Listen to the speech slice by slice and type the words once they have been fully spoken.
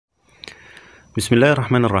بسم الله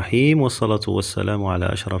الرحمن الرحيم، والصلاة والسلام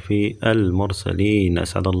على أشرف المرسلين.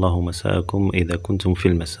 أسعد الله مساءكم إذا كنتم في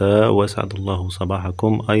المساء، وأسعد الله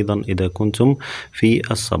صباحكم أيضا إذا كنتم في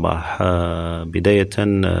الصباح. بداية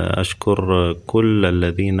أشكر كل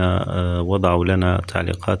الذين وضعوا لنا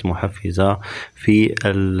تعليقات محفزة في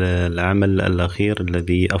العمل الأخير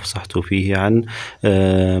الذي أفصحت فيه عن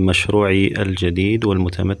مشروعي الجديد،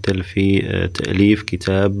 والمتمثل في تأليف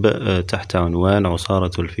كتاب تحت عنوان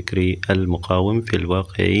عصارة الفكر المقاوم في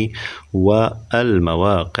الواقع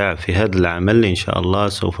والمواقع. في هذا العمل إن شاء الله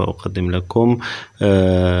سوف أقدم لكم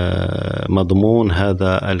مضمون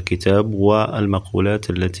هذا الكتاب والمقولات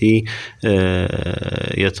التي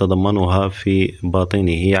يتضمنها في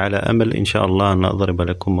باطنه، على أمل إن شاء الله أن أضرب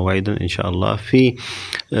لكم موعدا إن شاء الله في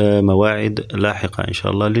مواعيد لاحقة إن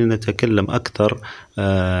شاء الله لنتكلم أكثر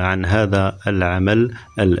عن هذا العمل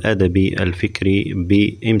الأدبي الفكري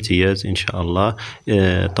بامتياز إن شاء الله.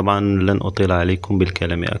 طبعا لن أطيل عليكم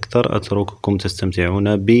بالكلام أكثر، أترككم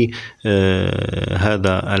تستمتعون بهذا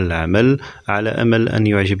العمل على أمل أن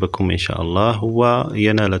يعجبكم إن شاء الله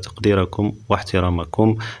وينال تقديركم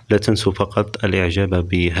واحترامكم. لا تنسوا فقط الإعجاب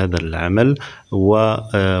بهذا العمل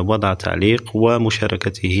ووضع تعليق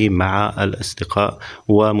ومشاركته مع الأصدقاء،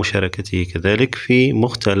 ومشاركته كذلك في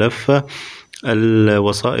مختلف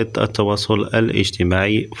الوسائط التواصل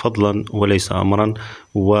الاجتماعي، فضلا وليس أمرا.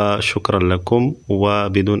 وشكرا لكم،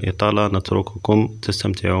 وبدون إطالة نترككم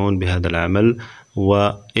تستمتعون بهذا العمل،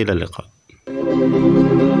 وإلى اللقاء.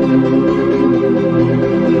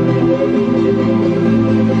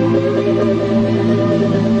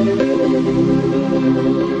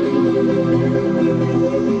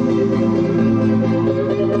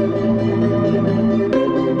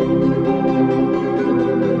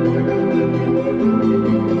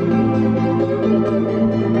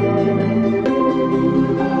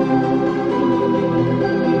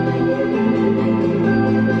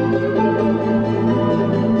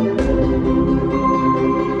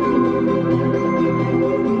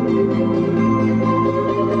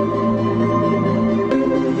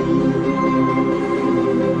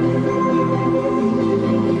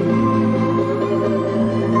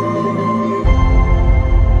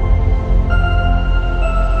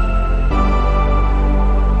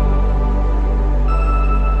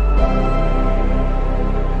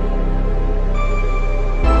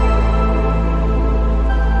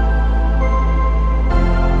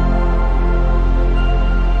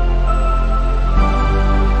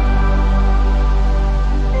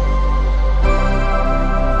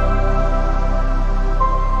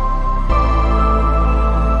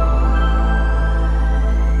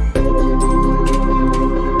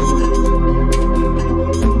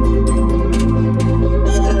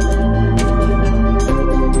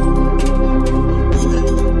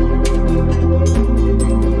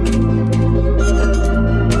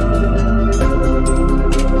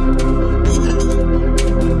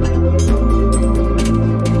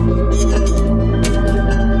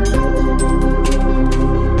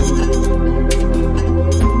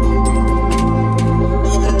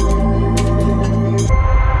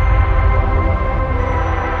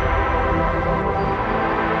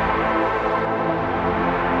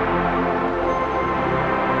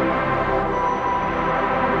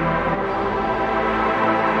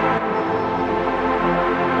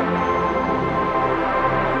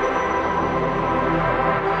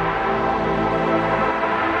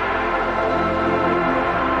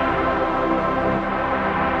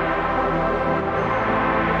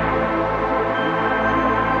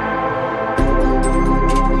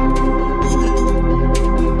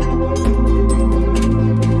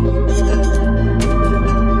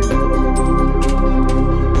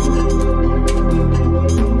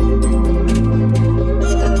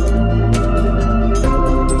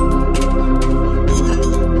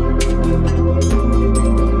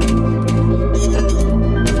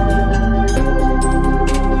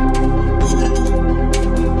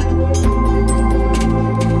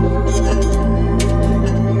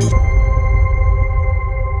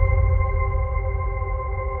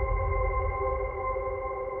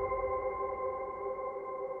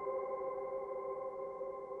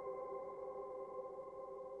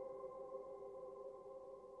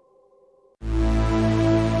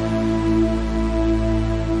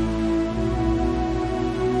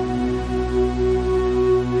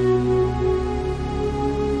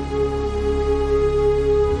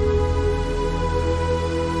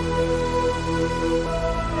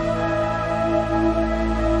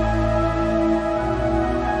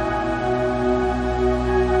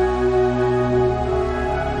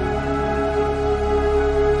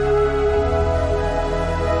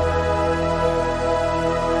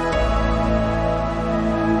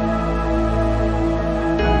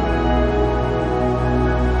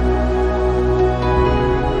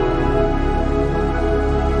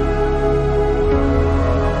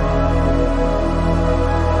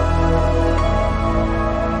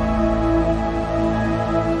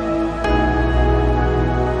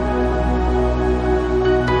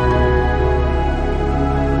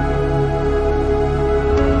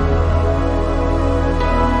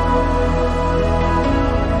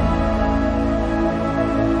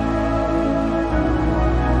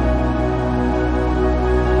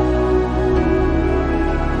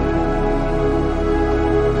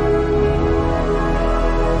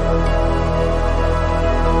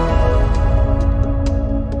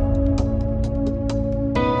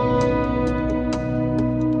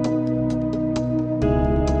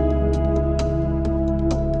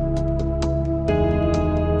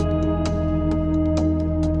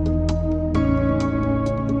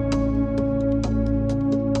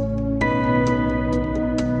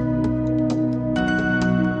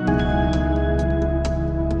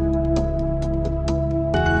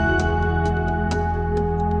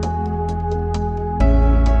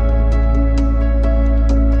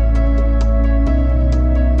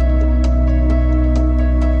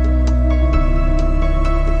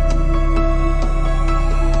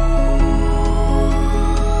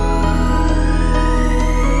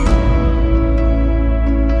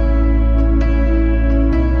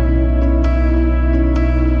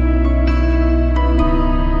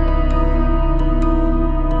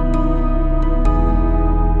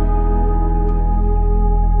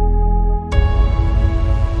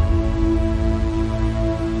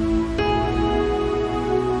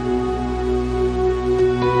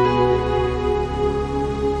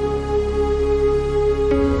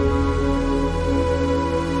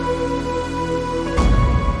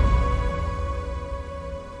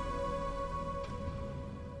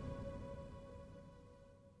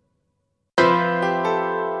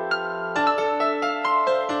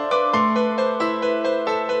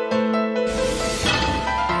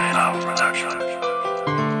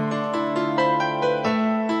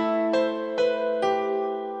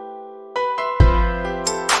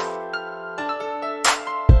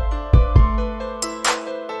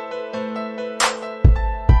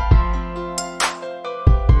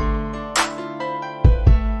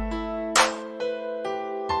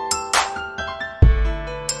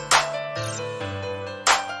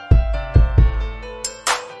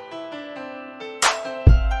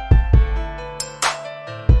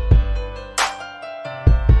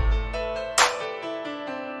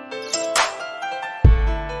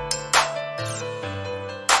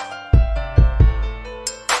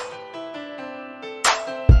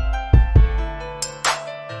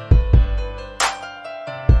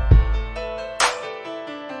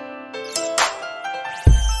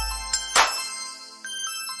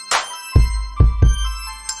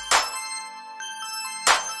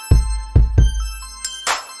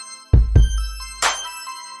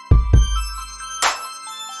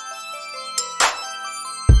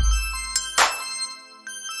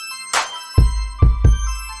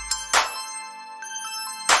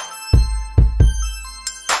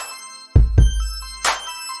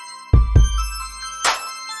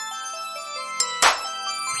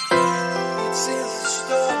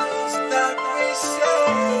 stories that we say,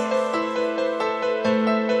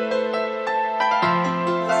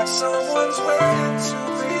 like someone's waiting to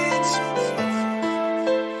be told.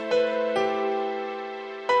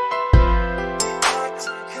 Like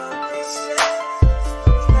to compensate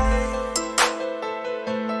the pain.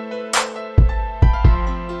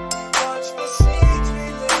 Watch the seeds we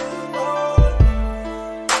live on.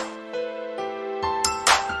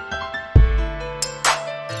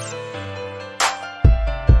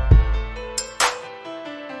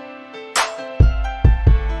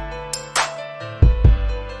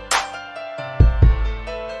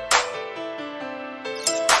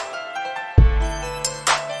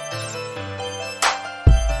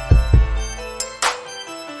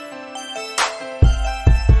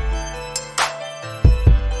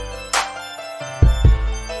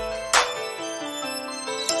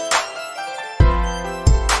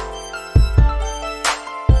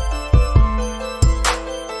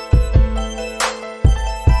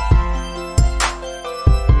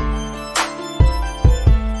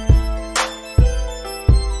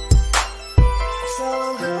 So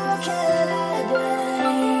who can I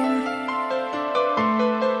blame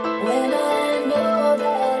when I know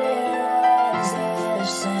that it was the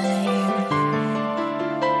same?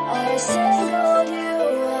 I singled you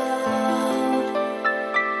out.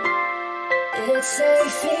 It's a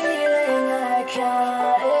feeling I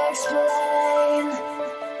can't explain.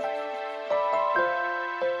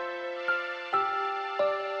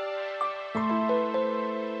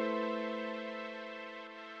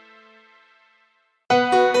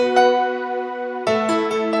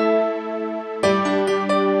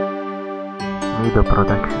 Video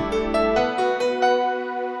production.